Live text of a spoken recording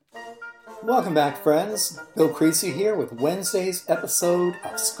Welcome back, friends. Bill Creasy here with Wednesday's episode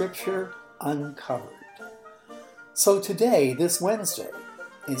of Scripture Uncovered. So today, this Wednesday,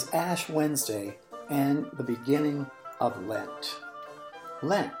 is Ash Wednesday and the beginning of Lent.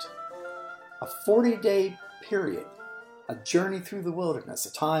 Lent, a 40-day period, a journey through the wilderness,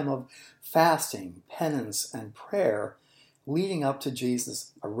 a time of fasting, penance, and prayer leading up to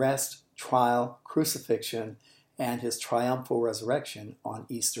Jesus' arrest, trial, crucifixion, and his triumphal resurrection on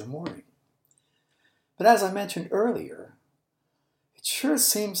Easter morning. But as I mentioned earlier, it sure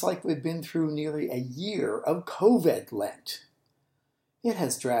seems like we've been through nearly a year of COVID Lent. It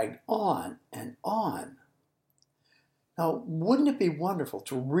has dragged on and on. Now, wouldn't it be wonderful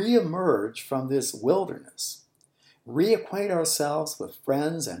to re-emerge from this wilderness, reacquaint ourselves with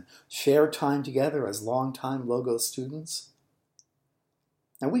friends and share time together as longtime Logos students?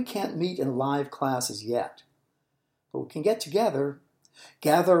 Now, we can't meet in live classes yet, but we can get together,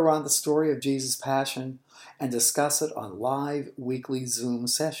 gather around the story of Jesus' Passion, and discuss it on live weekly Zoom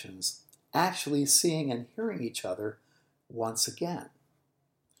sessions, actually seeing and hearing each other once again.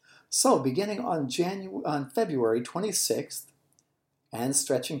 So, beginning on February 26th and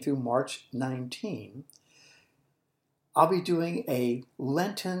stretching through March 19, I'll be doing a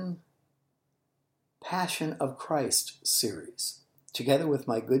Lenten Passion of Christ series, together with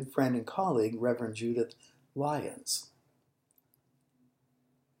my good friend and colleague, Reverend Judith Lyons.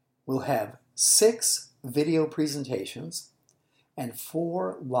 We'll have 6 video presentations and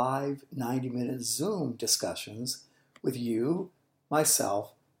 4 live 90-minute Zoom discussions with you,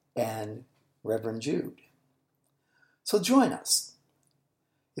 myself, and Reverend Jude. So join us.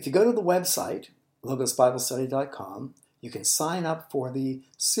 If you go to the website, logosbiblestudy.com, you can sign up for the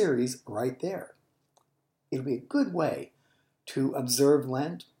series right there. It'll be a good way to observe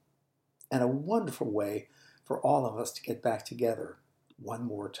Lent and a wonderful way for all of us to get back together one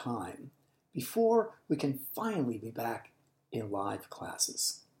more time before we can finally be back in live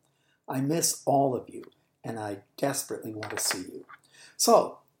classes. I miss all of you, and I desperately want to see you.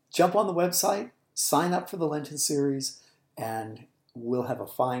 So, jump on the website, sign up for the Lenten series, and we'll have a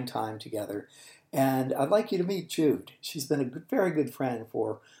fine time together. And I'd like you to meet Jude. She's been a very good friend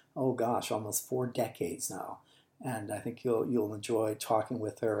for, almost 4 decades now. And I think you'll enjoy talking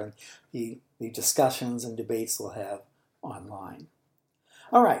with her and the discussions and debates we'll have online.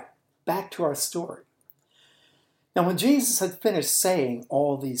 All right, back to our story. Now, when Jesus had finished saying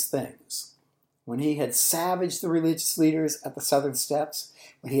all these things, when he had savaged the religious leaders at the southern steps,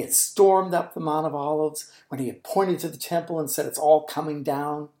 when he had stormed up the Mount of Olives, when he had pointed to the temple and said it's all coming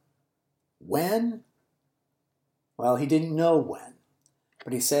down, when? Well, he didn't know when,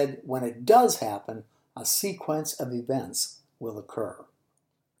 but he said when it does happen, a sequence of events will occur.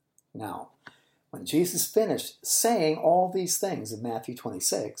 Now, when Jesus finished saying all these things in Matthew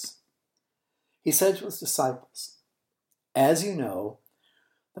 26, he said to his disciples, "As you know,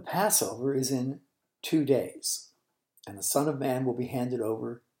 the Passover is in 2 days, and the Son of Man will be handed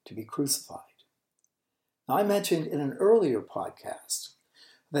over to be crucified." Now, I mentioned in an earlier podcast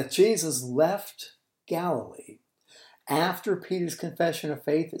that Jesus left Galilee after Peter's confession of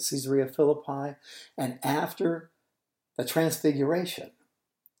faith at Caesarea Philippi and after the Transfiguration,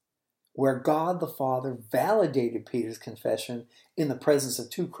 where God the Father validated Peter's confession in the presence of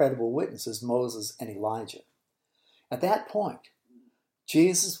 2 credible witnesses, Moses and Elijah. At that point,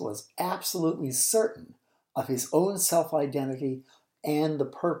 Jesus was absolutely certain of his own self-identity and the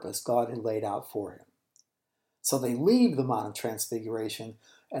purpose God had laid out for him. So they leave the Mount of Transfiguration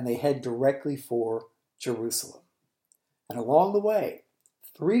and they head directly for Jerusalem. And along the way,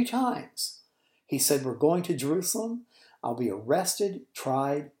 3 times, he said, "We're going to Jerusalem. I'll be arrested,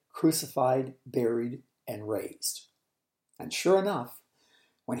 tried, crucified, buried, and raised." And sure enough,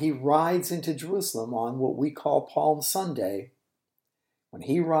 when he rides into Jerusalem on what we call Palm Sunday, when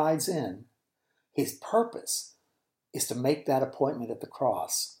he rides in, his purpose is to make that appointment at the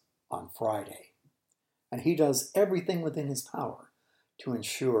cross on Friday. And he does everything within his power to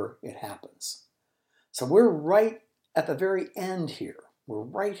ensure it happens. So we're right at the very end here. We're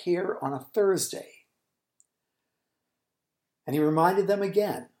right here on a Thursday. And he reminded them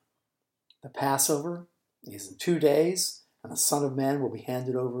again, the Passover is in 2 days, and the Son of Man will be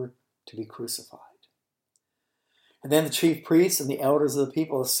handed over to be crucified. And then the chief priests and the elders of the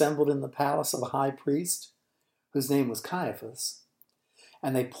people assembled in the palace of the high priest, whose name was Caiaphas,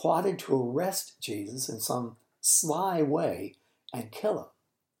 and they plotted to arrest Jesus in some sly way and kill him.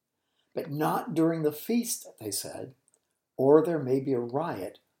 But not during the feast, they said, or there may be a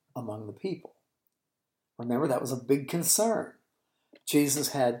riot among the people. Remember, that was a big concern. Jesus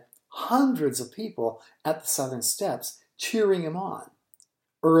had hundreds of people at the southern steps cheering him on.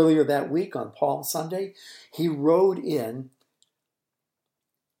 Earlier that week on Palm Sunday, he rode in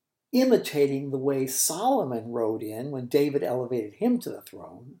imitating the way Solomon rode in when David elevated him to the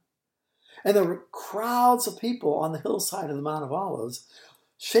throne. And there were crowds of people on the hillside of the Mount of Olives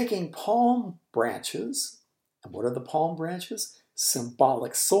shaking palm branches. And what are the palm branches?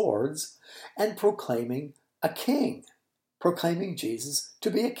 Symbolic swords, and proclaiming a king, proclaiming Jesus to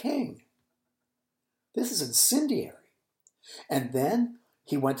be a king. This is incendiary. And then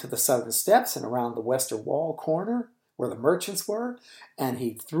he went to the southern steps and around the western wall corner where the merchants were, and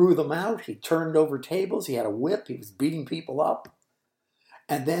he threw them out. He turned over tables. He had a whip. He was beating people up.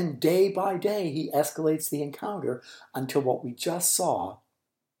 And then day by day, he escalates the encounter until what we just saw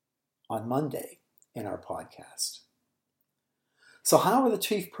on Monday in our podcast. So how are the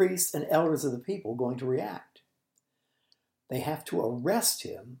chief priests and elders of the people going to react? They have to arrest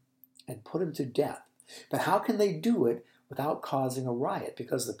him and put him to death. But how can they do it without causing a riot?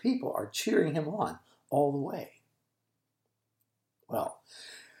 Because the people are cheering him on all the way. Well,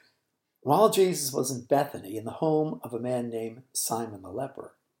 while Jesus was in Bethany, in the home of a man named Simon the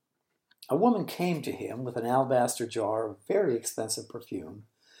leper, a woman came to him with an alabaster jar of very expensive perfume,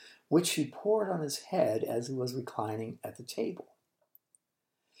 which she poured on his head as he was reclining at the table.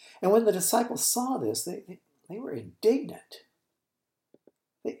 And when the disciples saw this, they were indignant.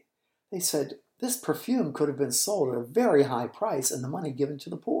 They said, this perfume could have been sold at a very high price and the money given to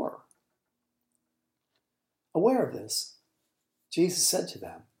the poor. Aware of this, Jesus said to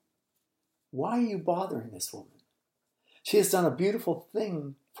them, why are you bothering this woman? She has done a beautiful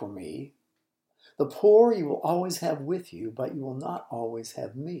thing for me. The poor you will always have with you, but you will not always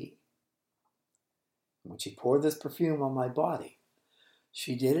have me. When she poured this perfume on my body,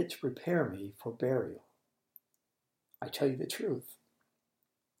 she did it to prepare me for burial. I tell you the truth.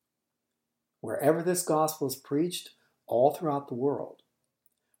 Wherever this gospel is preached, all throughout the world,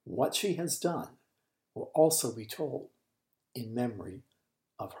 what she has done will also be told in memory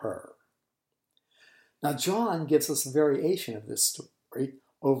of her. Now, John gives us a variation of this story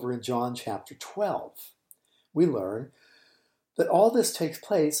over in John chapter 12. We learn that all this takes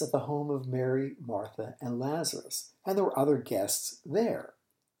place at the home of Mary, Martha, and Lazarus, and there were other guests there,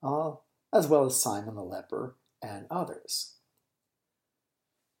 as well as Simon the leper and others.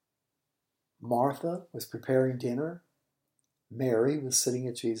 Martha was preparing dinner. Mary was sitting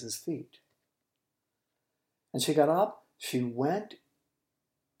at Jesus' feet. And she got up, she went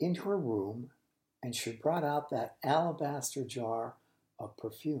into her room, and she brought out that alabaster jar of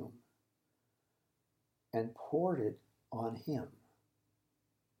perfume and poured it on him.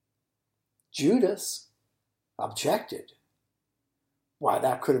 Judas objected. Why,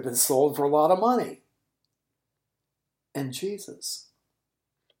 that could have been sold for a lot of money. And Jesus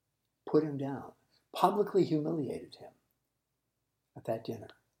put him down, publicly humiliated him at that dinner.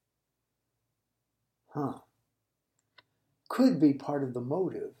 Could be part of the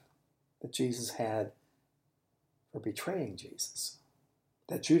motive that Jesus had for betraying Jesus,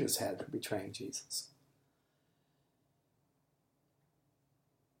 that Judas had for betraying Jesus.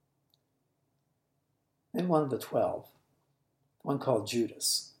 Then one of the 12, one called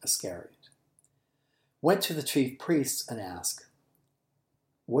Judas Iscariot, went to the chief priests and asked,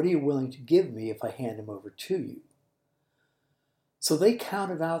 what are you willing to give me if I hand him over to you? So they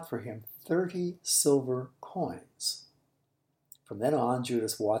counted out for him 30 silver coins. From then on,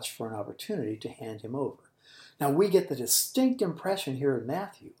 Judas watched for an opportunity to hand him over. Now we get the distinct impression here in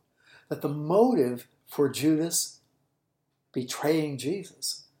Matthew that the motive for Judas betraying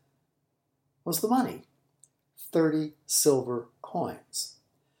Jesus was the money, 30 silver coins.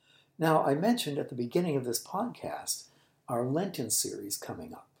 Now, I mentioned at the beginning of this podcast our Lenten series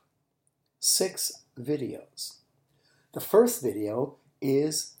coming up. 6 videos. The first video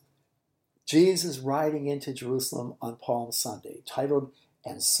is Jesus riding into Jerusalem on Palm Sunday, titled,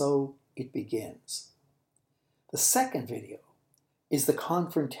 And So It Begins. The second video is the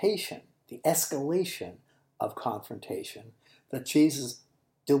confrontation, the escalation of confrontation that Jesus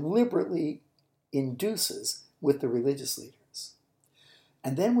deliberately induces with the religious leaders.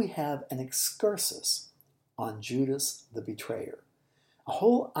 And then we have an excursus on Judas the betrayer, a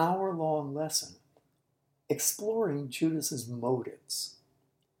whole hour-long lesson exploring Judas's motives.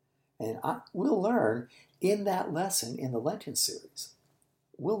 And we'll learn in that lesson in the Lenten series,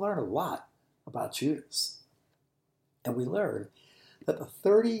 we'll learn a lot about Judas. And we learn that the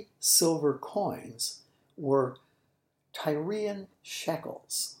 30 silver coins were Tyrian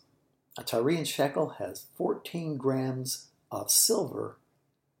shekels. A Tyrian shekel has 14 grams of silver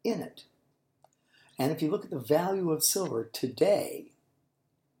in it. And if you look at the value of silver today,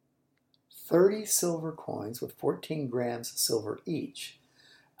 30 silver coins with 14 grams of silver each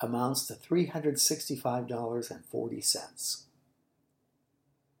amounts to $365.40.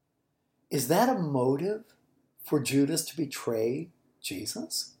 Is that a motive for Judas to betray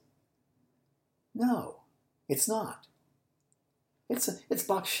Jesus? No, it's not. It's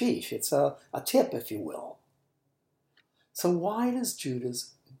bakshish. It's a tip, if you will. So why does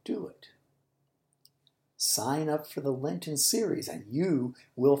Judas do it? Sign up for the Lenten series and you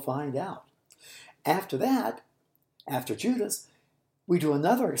will find out. After that, after Judas, we do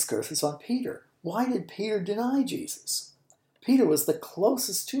another excursus on Peter. Why did Peter deny Jesus? Peter was the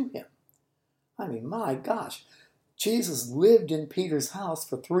closest to him. I mean, my gosh, Jesus lived in Peter's house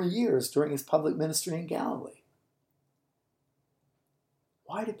for 3 years during his public ministry in Galilee.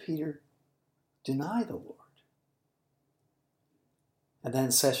 Why did Peter deny the Lord? And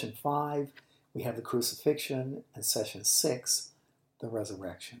then session 5, we have the crucifixion, and session 6, the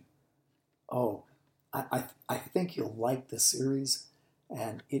resurrection. Oh, I think you'll like this series,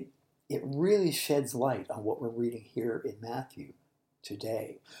 and it really sheds light on what we're reading here in Matthew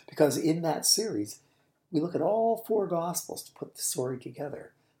today. Because in that series, we look at all 4 Gospels to put the story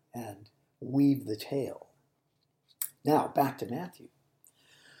together and weave the tale. Now, back to Matthew.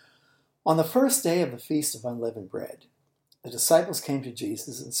 On the first day of the Feast of Unleavened Bread, the disciples came to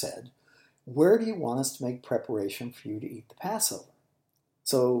Jesus and said, "Where do you want us to make preparation for you to eat the Passover?"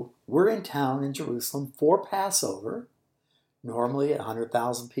 So we're in town in Jerusalem for Passover. Normally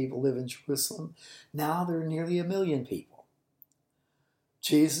 100,000 people live in Jerusalem. Now there are nearly 1 million people.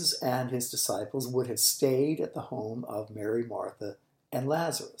 Jesus and his disciples would have stayed at the home of Mary, Martha, and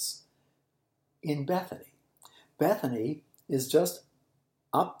Lazarus in Bethany. Bethany is just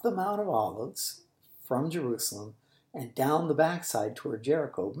up the Mount of Olives from Jerusalem and down the backside toward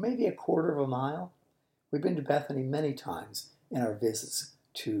Jericho, maybe a quarter of a mile. We've been to Bethany many times in our visits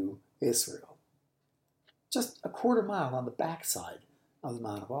to Israel. Just a quarter mile on the backside of the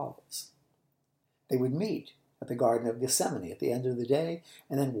Mount of Olives. They would meet at the Garden of Gethsemane at the end of the day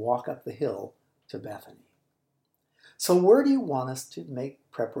and then walk up the hill to Bethany. So where do you want us to make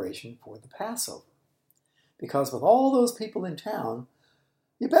preparation for the Passover? Because with all those people in town,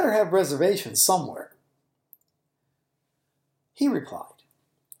 you better have reservations somewhere. He replied,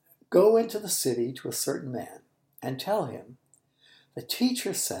 "Go into the city to a certain man and tell him, 'The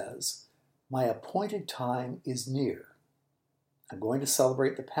teacher says, my appointed time is near. I'm going to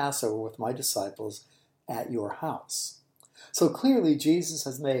celebrate the Passover with my disciples at your house.'" So clearly Jesus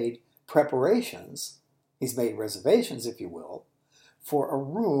has made preparations, he's made reservations, if you will, for a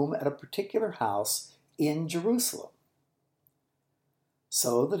room at a particular house in Jerusalem.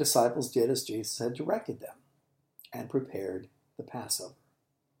 So the disciples did as Jesus had directed them and prepared the Passover.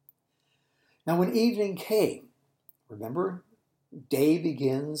 Now when evening came, remember, day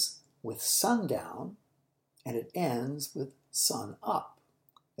begins with sundown and it ends with sun up.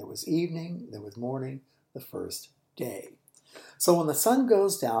 There was evening, there was morning, the first day. So when the sun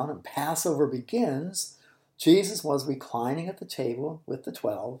goes down and Passover begins, Jesus was reclining at the table with the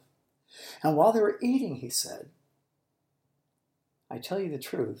 12, and while they were eating, he said, "I tell you the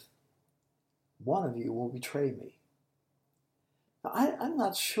truth, one of you will betray me." Now, I'm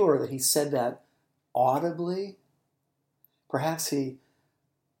not sure that he said that audibly. Perhaps he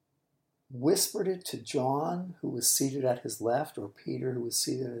whispered it to John, who was seated at his left, or Peter, who was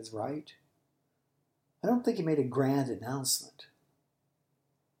seated at his right. I don't think he made a grand announcement.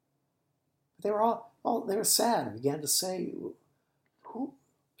 But they were sad and began to say, "Who?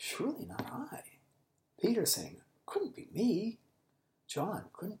 Surely not I." Peter saying, "Couldn't be me." John,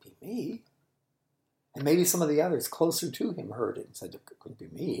 "Couldn't be me." And maybe some of the others closer to him heard it and said, "It couldn't be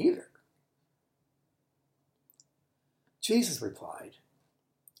me either." Jesus replied,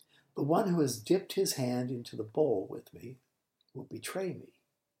 "The one who has dipped his hand into the bowl with me will betray me.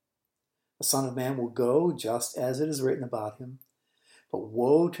 The Son of Man will go just as it is written about him, but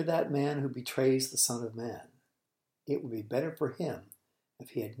woe to that man who betrays the Son of Man. It would be better for him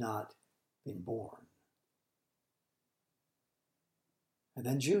if he had not been born." And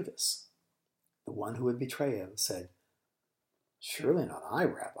then Judas, the one who would betray him, said, "Surely not I,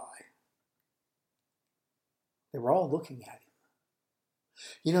 Rabbi." They were all looking at him.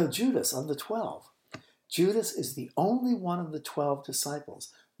 You know, Judas of the 12, Judas is the only one of the 12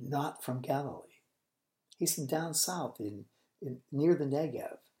 disciples not from Galilee. He's from down south near the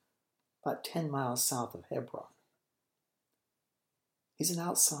Negev, about 10 miles south of Hebron. He's an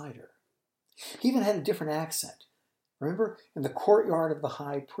outsider. He even had a different accent. Remember, in the courtyard of the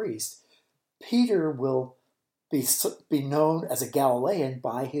high priest, Peter will be known as a Galilean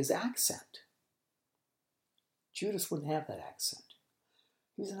by his accent. Judas wouldn't have that accent.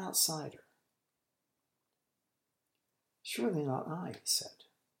 He was an outsider. "Surely not I," he said.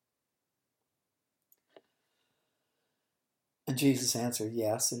 And Jesus answered,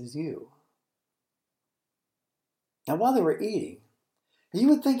 yes, it is you. Now while they were eating, you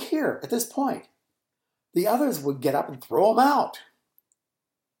would think here, at this point, the others would get up and throw him out.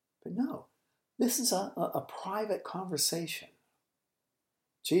 But no, this is a private conversation.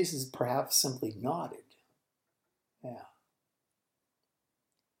 Jesus perhaps simply nodded. Yeah.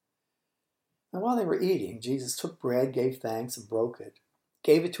 Now while they were eating, Jesus took bread, gave thanks, and broke it,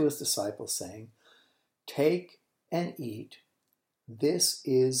 gave it to his disciples, saying, take and eat. This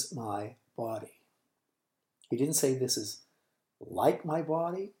is my body. He didn't say this is like my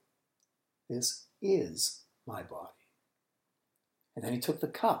body. This is my body. And then he took the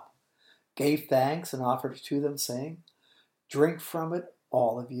cup, gave thanks, and offered it to them, saying, drink from it,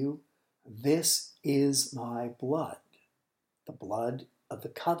 all of you. This is my blood, the blood of the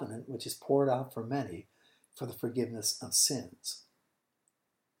covenant, which is poured out for many for the forgiveness of sins.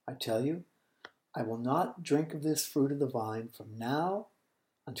 I tell you, I will not drink of this fruit of the vine from now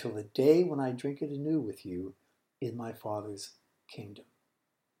until the day when I drink it anew with you in my Father's kingdom.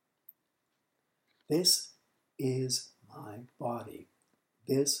 This is my body.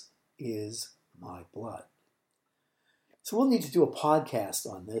 This is my blood. So we'll need to do a podcast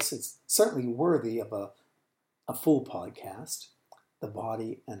on this. It's certainly worthy of a full podcast, the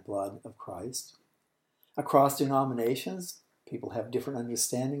body and blood of Christ. Across denominations, people have different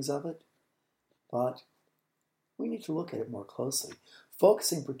understandings of it, but we need to look at it more closely,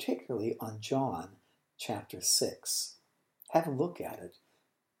 focusing particularly on John chapter 6. Have a look at it,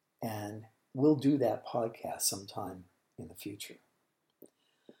 and we'll do that podcast sometime in the future.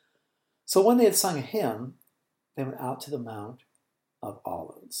 So when they had sung a hymn, they went out to the Mount of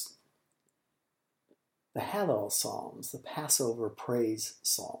Olives. The Hallel Psalms, the Passover praise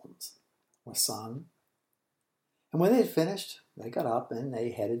psalms, were sung. And when they had finished, they got up and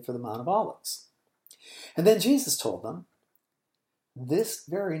they headed for the Mount of Olives. And then Jesus told them, this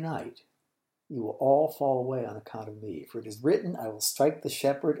very night you will all fall away on account of me. For it is written, I will strike the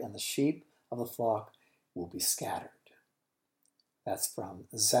shepherd, and the sheep of the flock will be scattered. That's from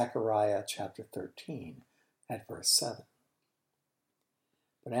Zechariah chapter 13 at verse 7.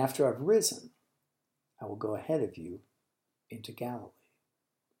 But after I've risen, I will go ahead of you into Galilee.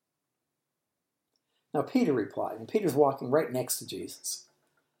 Now Peter replied, and Peter's walking right next to Jesus.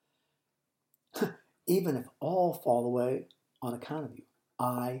 Even if all fall away on account of you,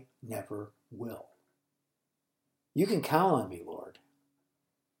 I never will. You can count on me, Lord.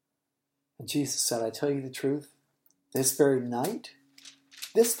 And Jesus said, I tell you the truth, this very night,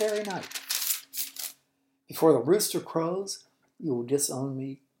 before the rooster crows, you will disown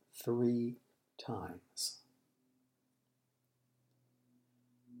me 3 times.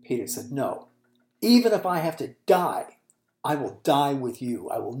 Peter said, no, even if I have to die, I will die with you.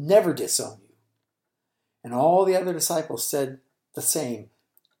 I will never disown you. And all the other disciples said the same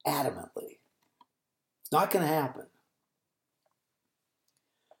adamantly. It's not going to happen.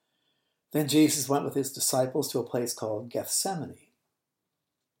 Then Jesus went with his disciples to a place called Gethsemane.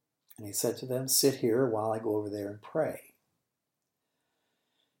 And he said to them, sit here while I go over there and pray.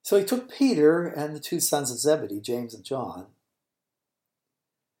 So he took Peter and the 2 sons of Zebedee, James and John,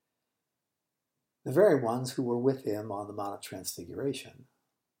 the very ones who were with him on the Mount of Transfiguration,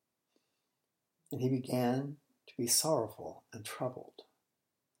 and he began to be sorrowful and troubled.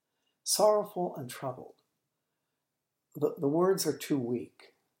 Sorrowful and troubled. The words are too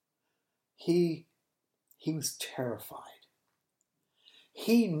weak. He was terrified.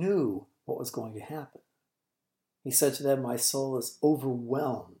 He knew what was going to happen. He said to them, my soul is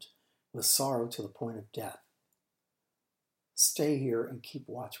overwhelmed with sorrow to the point of death. Stay here and keep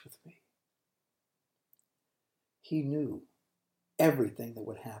watch with me. He knew everything that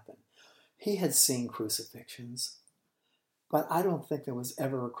would happen. He had seen crucifixions, but I don't think there was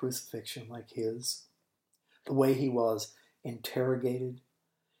ever a crucifixion like his. The way he was interrogated,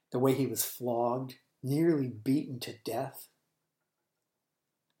 the way he was flogged, nearly beaten to death.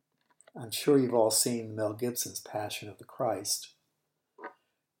 I'm sure you've all seen Mel Gibson's Passion of the Christ.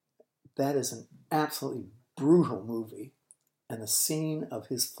 That is an absolutely brutal movie. And the scene of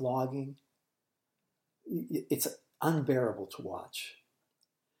his flogging, it's unbearable to watch.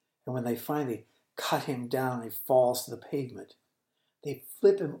 And when they finally cut him down, he falls to the pavement. They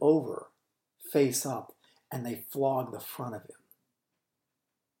flip him over, face up, and they flog the front of him.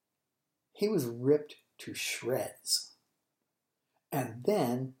 He was ripped to shreds. And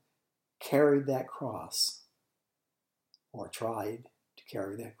then carried that cross, or tried to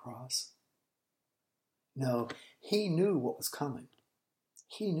carry that cross. No, he knew what was coming.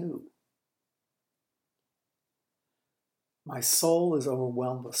 He knew. My soul is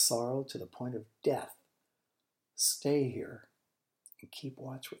overwhelmed with sorrow to the point of death. Stay here and keep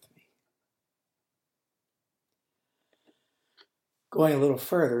watch with me. Going a little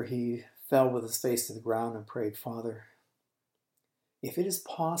further, he fell with his face to the ground and prayed, Father, if it is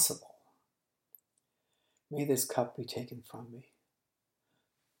possible, may this cup be taken from me.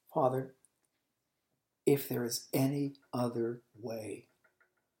 Father, if there is any other way,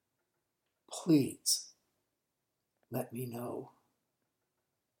 please let me know.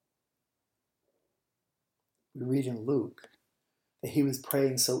 We read in Luke that he was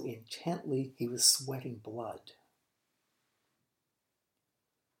praying so intently he was sweating blood.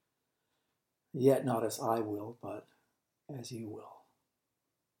 Yet not as I will, but as you will.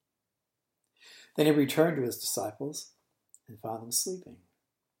 Then he returned to his disciples and found them sleeping.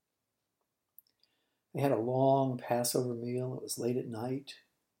 They had a long Passover meal. It was late at night.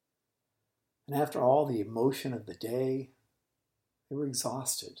 And after all the emotion of the day, they were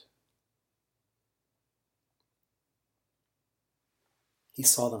exhausted. He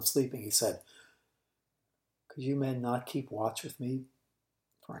saw them sleeping. He said, could you men not keep watch with me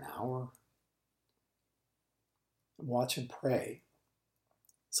for an hour? Watch and pray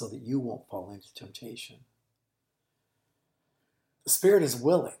so that you won't fall into temptation. The spirit is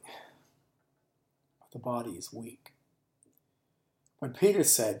willing, but the body is weak. When Peter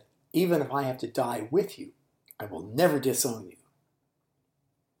said, even if I have to die with you, I will never disown you,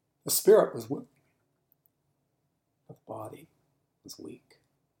 the spirit was willing, but the body was weak.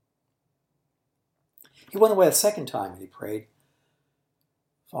 He went away a second time and he prayed,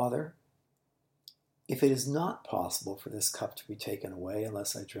 Father, if it is not possible for this cup to be taken away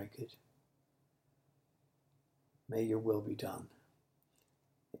unless I drink it, may your will be done.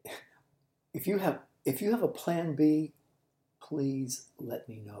 If you have a plan B, please let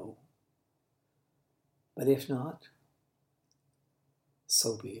me know. But if not,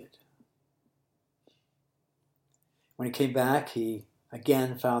 so be it. When he came back, he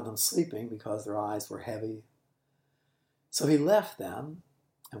again found them sleeping because their eyes were heavy. So he left them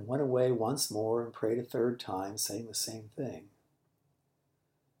and went away once more and prayed a third time, saying the same thing.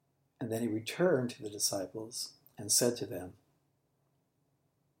 And then he returned to the disciples and said to them,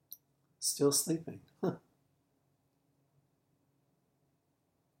 still sleeping?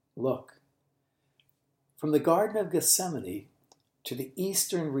 Look, from the Garden of Gethsemane to the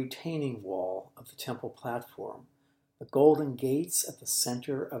eastern retaining wall of the temple platform, the golden gates at the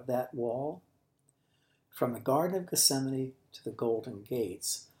center of that wall, from the Garden of Gethsemane to the golden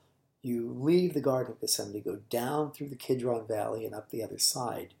gates, you leave the Garden of Gethsemane, go down through the Kidron Valley and up the other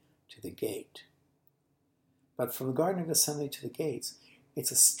side to the gate. But from the Garden of Gethsemane to the gates,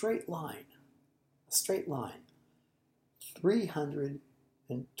 it's a straight line,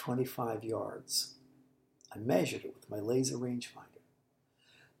 325 yards. I measured it with my laser rangefinder.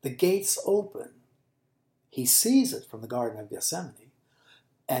 The gates open. He sees it from the Garden of Gethsemane,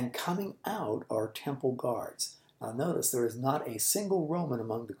 and coming out are temple guards. Now notice there is not a single Roman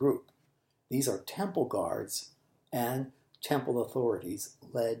among the group. These are temple guards and temple authorities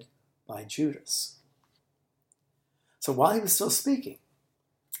led by Judas. So while he was still speaking,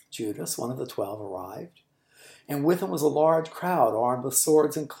 Judas, one of the 12, arrived, and with him was a large crowd armed with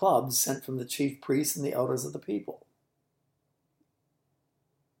swords and clubs sent from the chief priests and the elders of the people.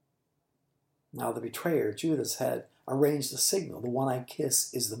 Now the betrayer, Judas, had arranged a signal. The one I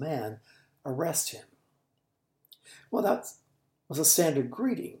kiss is the man. Arrest him. Well, that was a standard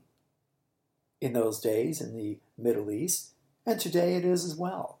greeting in those days in the Middle East, and today it is as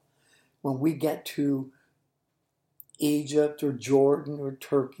well. When we get to Egypt or Jordan or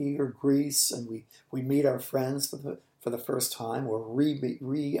Turkey or Greece and we meet our friends for the first time or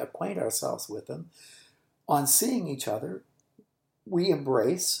reacquaint ourselves with them, on seeing each other, we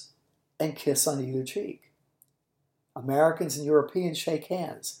embrace and kiss on either cheek. Americans and Europeans shake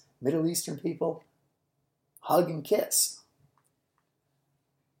hands. Middle Eastern people hug and kiss.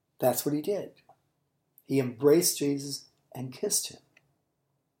 That's what he did. He embraced Jesus and kissed him.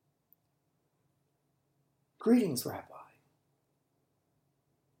 Greetings, Rabbi.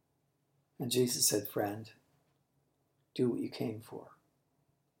 And Jesus said, friend, do what you came for.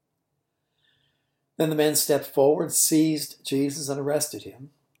 Then the men stepped forward, seized Jesus, and arrested him.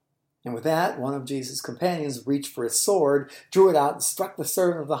 And with that, one of Jesus' companions reached for his sword, drew it out, and struck the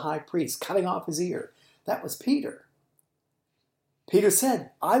servant of the high priest, cutting off his ear. That was Peter. Peter said,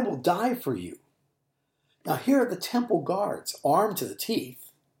 I will die for you. Now here are the temple guards, armed to the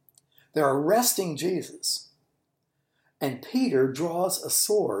teeth. They're arresting Jesus. And Peter draws a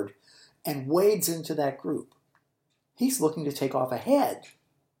sword and wades into that group. He's looking to take off a head.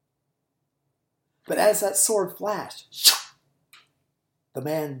 But as that sword flashed, the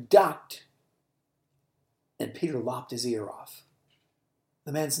man ducked, and Peter lopped his ear off.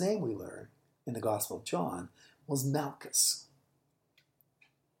 The man's name, we learn in the Gospel of John, was Malchus.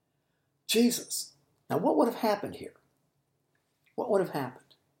 Jesus. Now, what would have happened here? What would have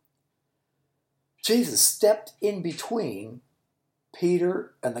happened? Jesus stepped in between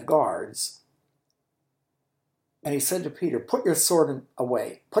Peter and the guards, and he said to Peter, "Put your sword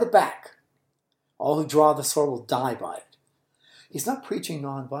away. Put it back. All who draw the sword will die by it." He's not preaching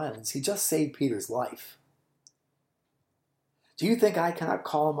nonviolence. He just saved Peter's life. Do you think I cannot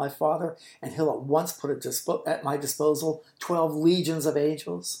call on my Father and he'll at once put at my disposal 12 legions of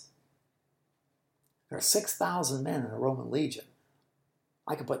angels? There are 6,000 men in a Roman legion.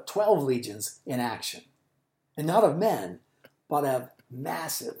 I could put 12 legions in action. And not of men, but of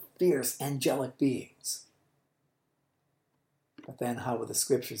massive, fierce, angelic beings. But then how would the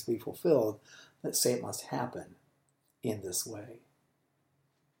scriptures be fulfilled that say it must happen in this way?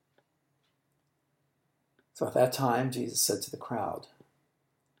 So at that time, Jesus said to the crowd,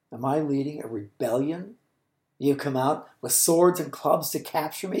 "Am I leading a rebellion? You come out with swords and clubs to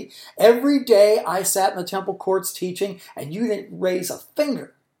capture me? Every day I sat in the temple courts teaching, and you didn't raise a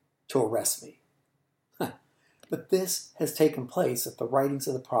finger to arrest me." But this has taken place that the writings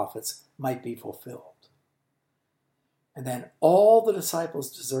of the prophets might be fulfilled. And then all the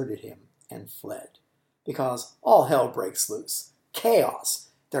disciples deserted him and fled, because all hell breaks loose. Chaos.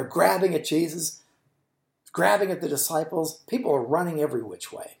 They're grabbing at Jesus, grabbing at the disciples. People are running every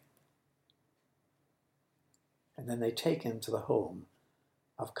which way. And then they take him to the home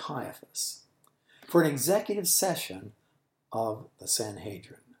of Caiaphas for an executive session of the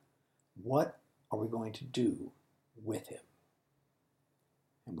Sanhedrin. What are we going to do with him?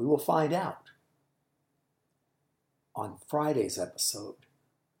 And we will find out on Friday's episode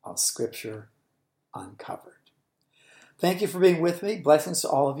of Scripture Uncovered. Thank you for being with me. Blessings to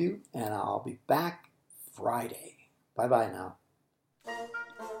all of you, and I'll be back Friday. Bye-bye now.